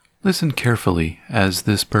Listen carefully, as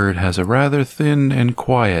this bird has a rather thin and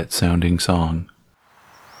quiet-sounding song.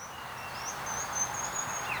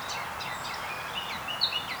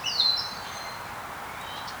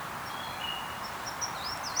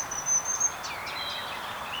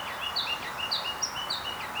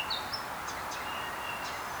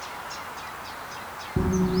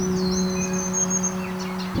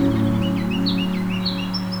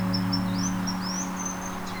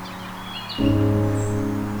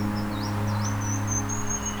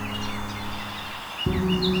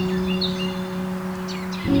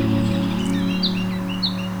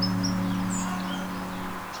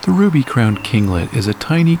 The ruby-crowned kinglet is a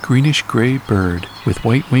tiny greenish-gray bird with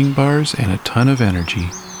white wing bars and a ton of energy.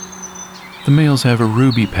 The males have a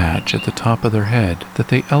ruby patch at the top of their head that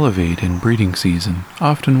they elevate in breeding season,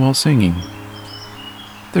 often while singing.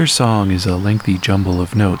 Their song is a lengthy jumble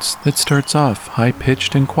of notes that starts off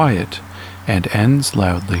high-pitched and quiet and ends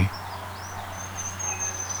loudly.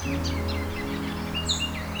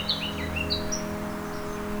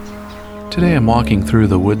 Today I'm walking through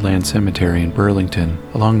the Woodland Cemetery in Burlington,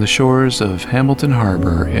 along the shores of Hamilton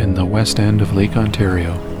Harbor in the west end of Lake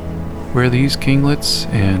Ontario, where these kinglets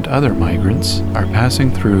and other migrants are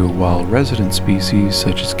passing through while resident species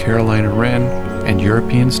such as Carolina wren and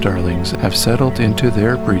European starlings have settled into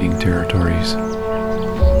their breeding territories.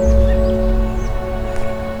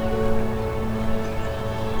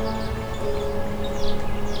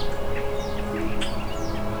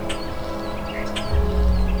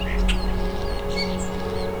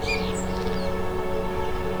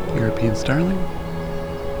 European starling.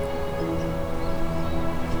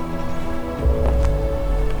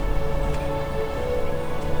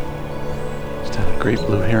 Just had a great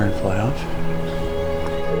blue heron fly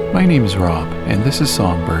off. My name is Rob, and this is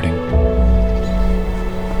Songbirding.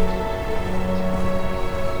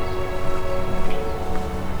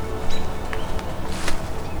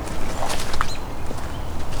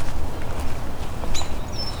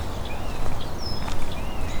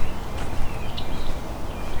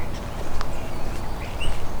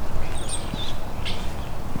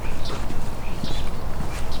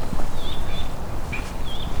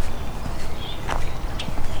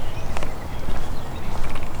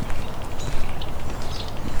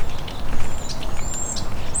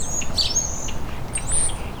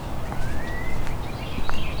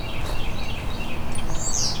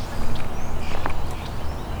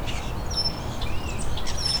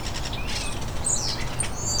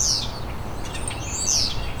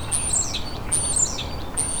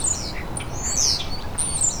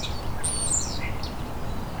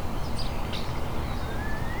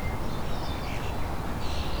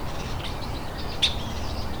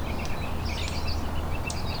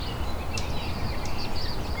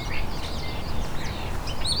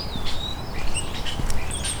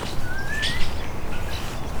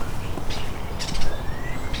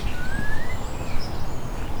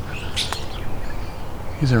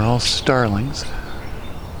 These are all starlings.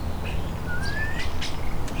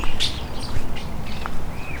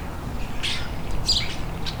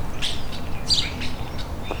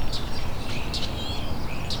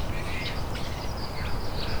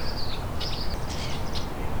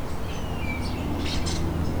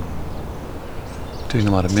 Doing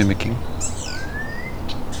a lot of mimicking.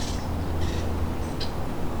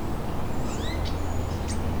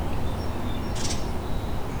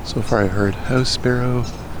 So far I've heard house sparrow,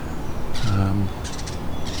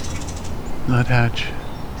 nuthatch,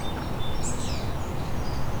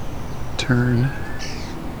 tern,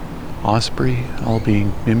 osprey, all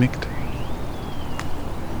being mimicked.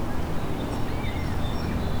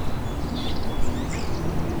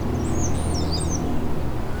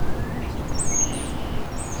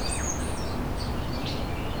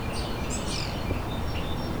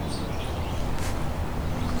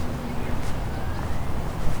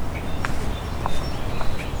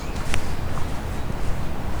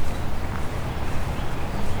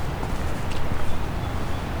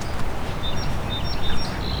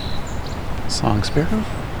 Song sparrow.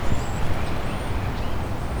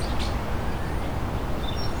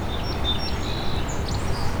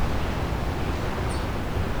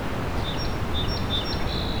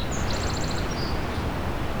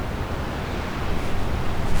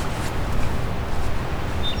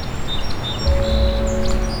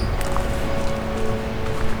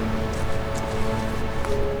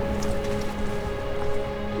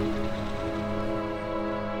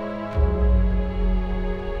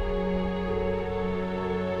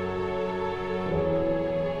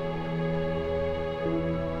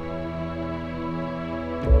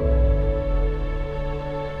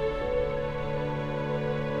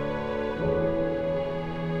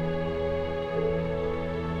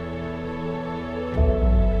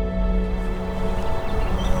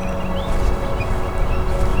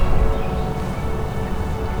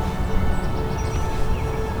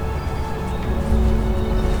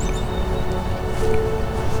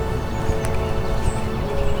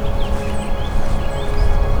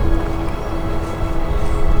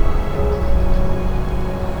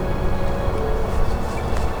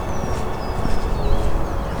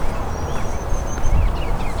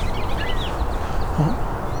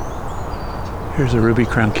 Here's a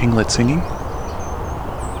ruby-crowned kinglet singing.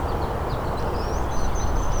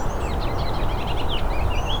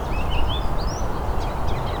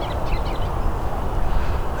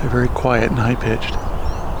 They're very quiet and high-pitched.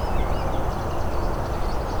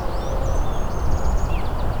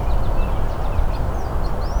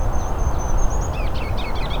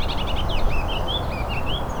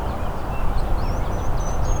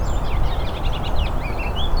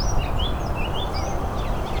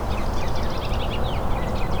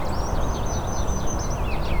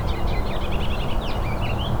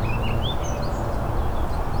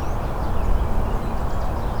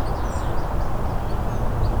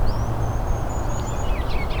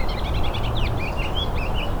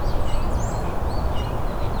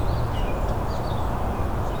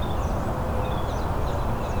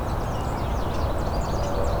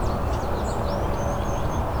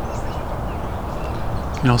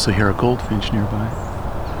 You can also hear a goldfinch nearby.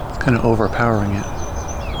 It's kind of overpowering it.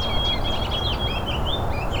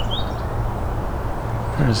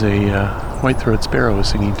 There's a white-throated sparrow is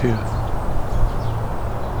singing too.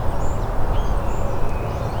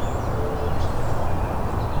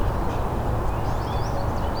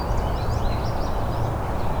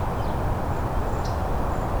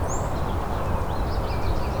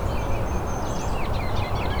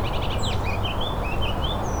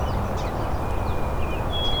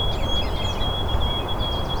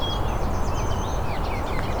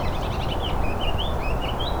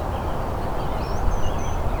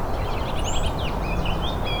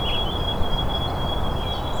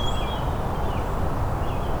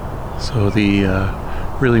 So the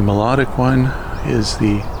really melodic one is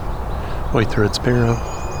the white-throated sparrow.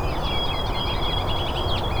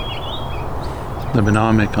 The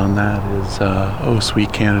mnemonic on that is "Oh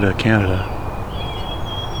Sweet Canada, Canada."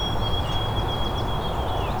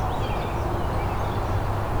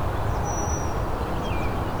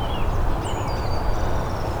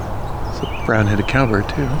 It's a brown-headed cowbird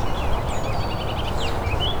too.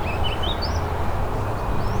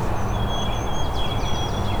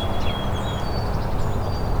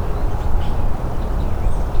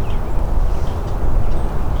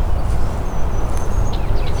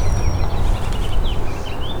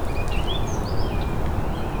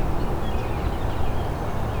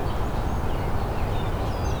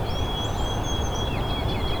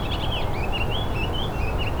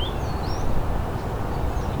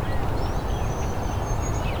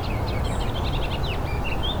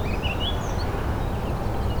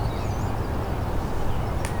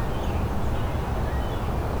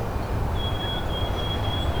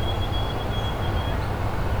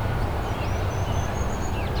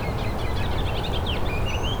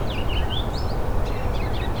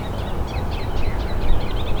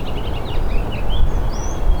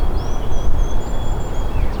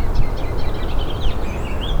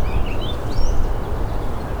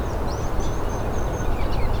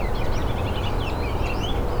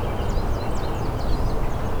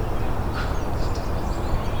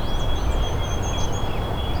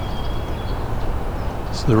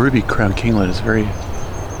 So the ruby-crowned kinglet is very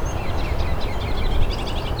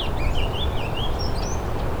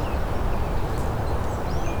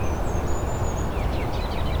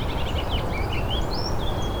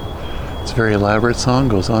it's a very elaborate song,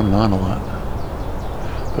 goes on and on a lot,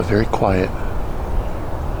 but very quiet.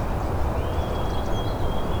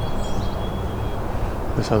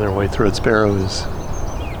 This other white-throated sparrow is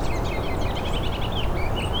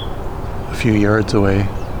a few yards away.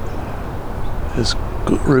 This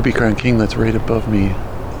ruby-crowned kinglet's right above me,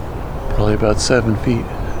 probably about 7 feet.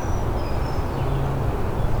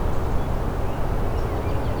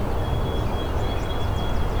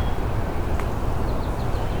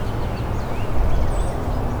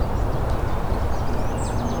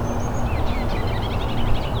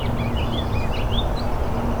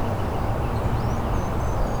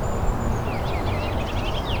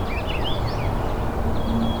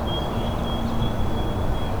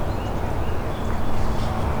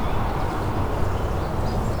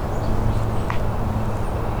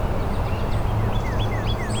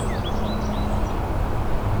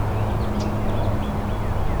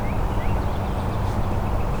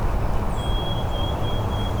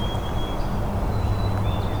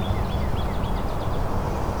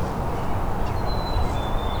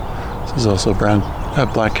 There's also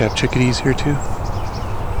black-capped chickadees here too.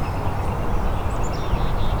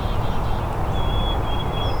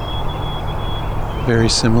 Very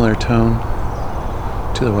similar tone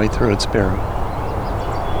to the white-throated sparrow.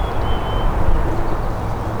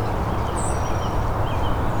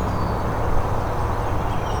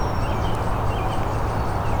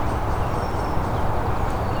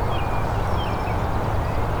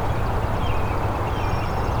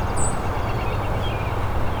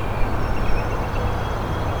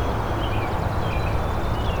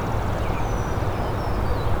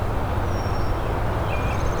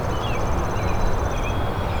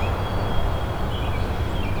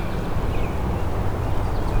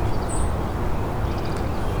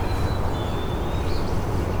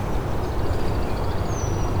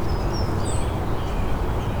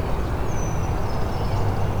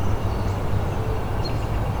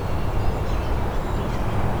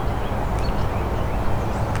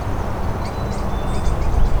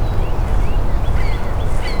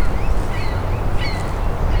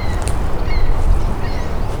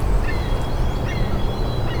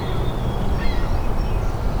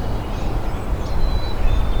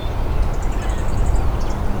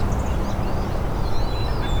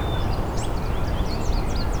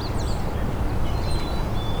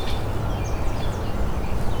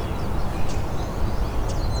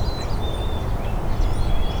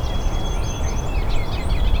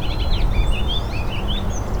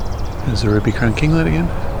 There's the ruby-crowned kinglet again.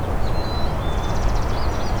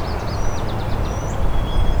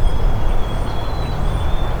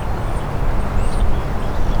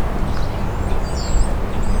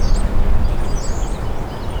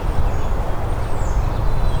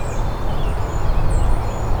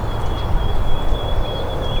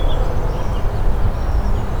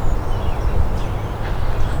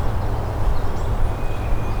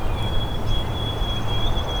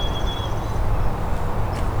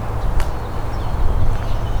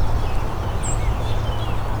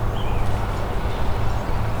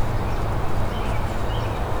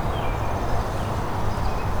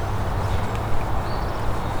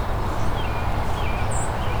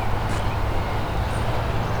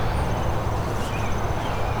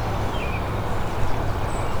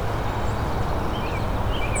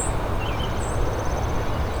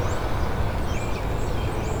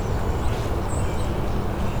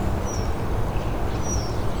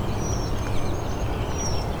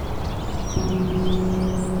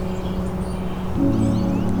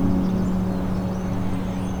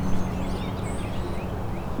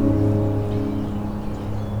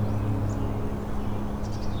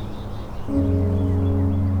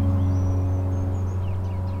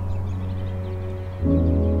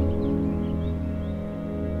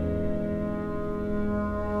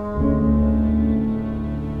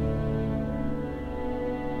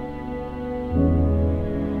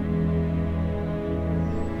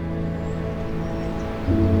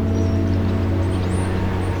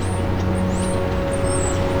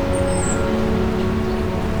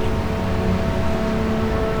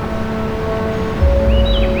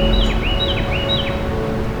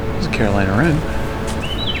 Carolina wren.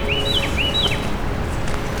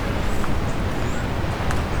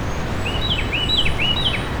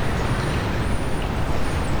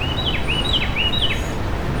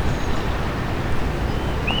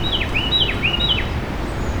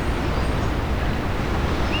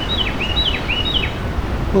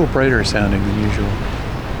 A little brighter sounding than usual.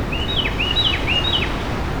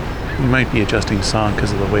 We might be adjusting song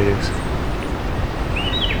because of the waves.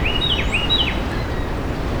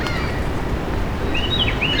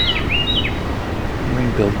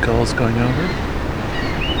 Ring-billed gulls going over.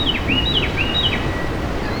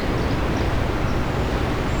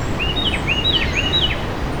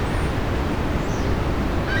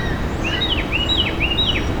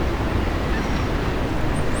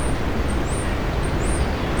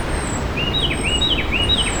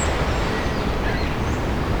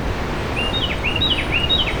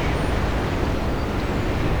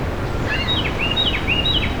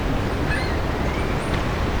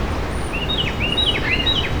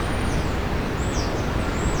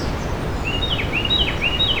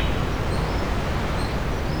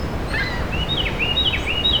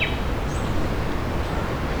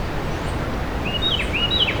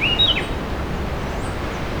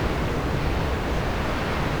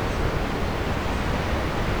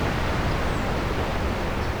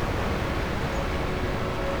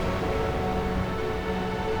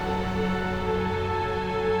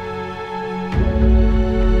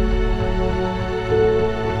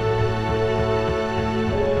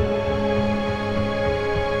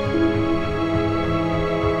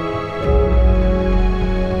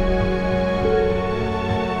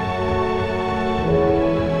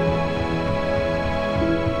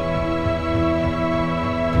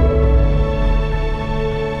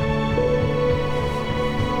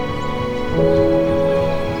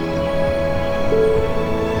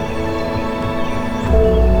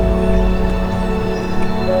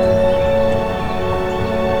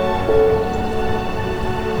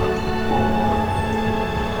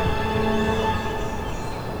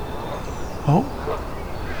 Oh,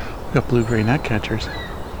 we got blue-gray gnatcatchers.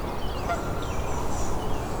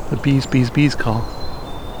 The bees, bees, bees call.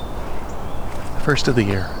 First of the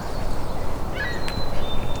year.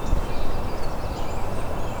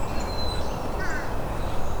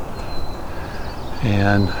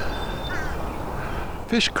 And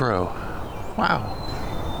fish crow. Wow.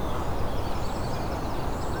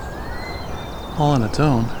 All on its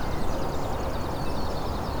own.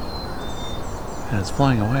 And it's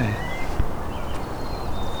flying away.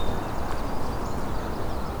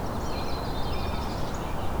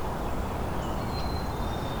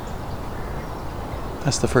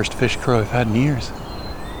 That's the first fish crow I've had in years.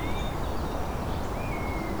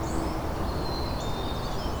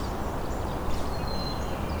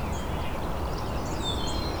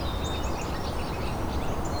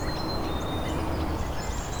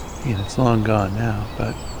 And it's long gone now,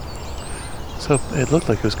 but so it looked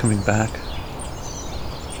like it was coming back.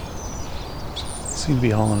 It seemed to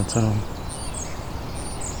be all on its own.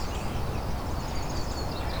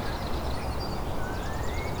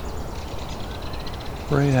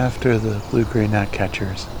 right after the blue-gray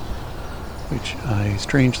gnatcatchers, which I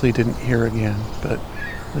strangely didn't hear again, but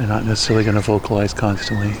they're not necessarily going to vocalize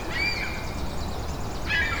constantly.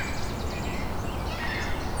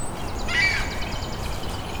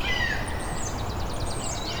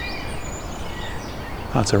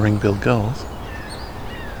 Lots of ring-billed gulls.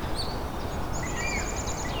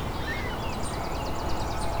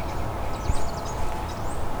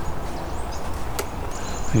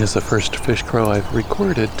 I guess the first fish crow I've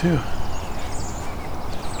recorded too.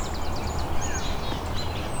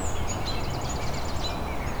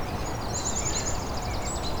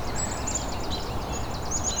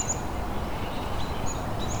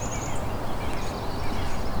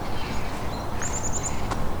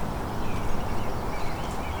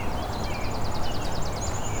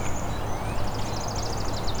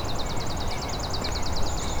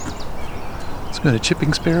 Let's go to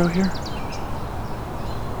chipping sparrow here.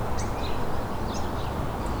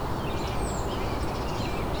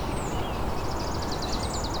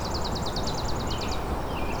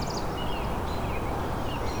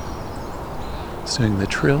 Doing the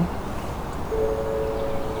trill.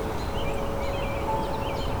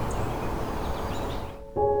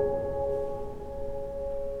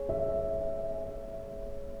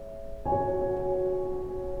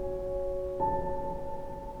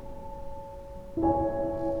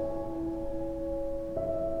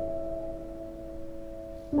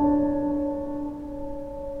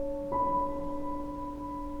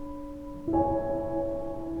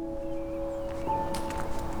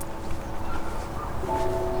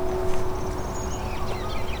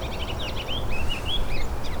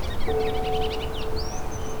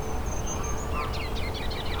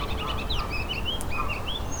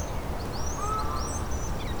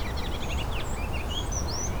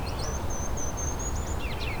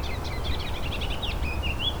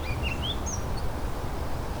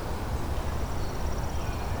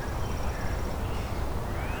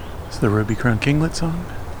 It's the ruby-crowned kinglet song.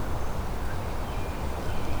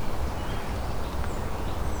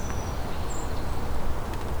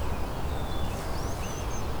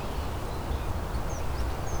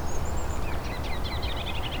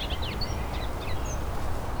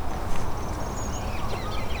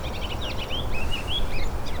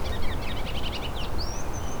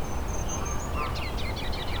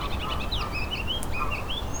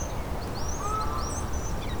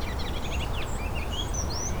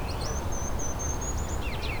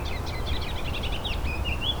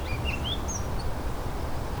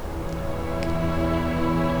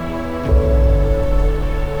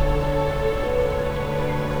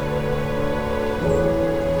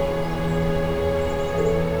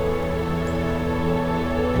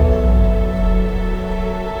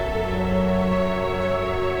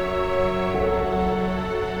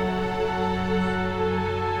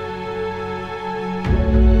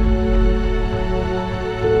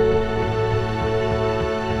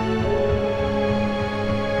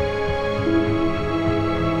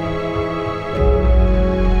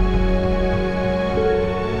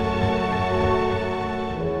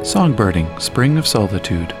 Songbirding, Spring of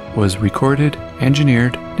Solitude was recorded,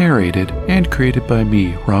 engineered, narrated, and created by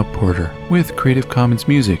me, Rob Porter, with Creative Commons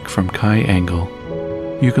music from Kai Engel.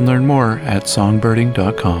 You can learn more at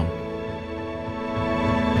songbirding.com.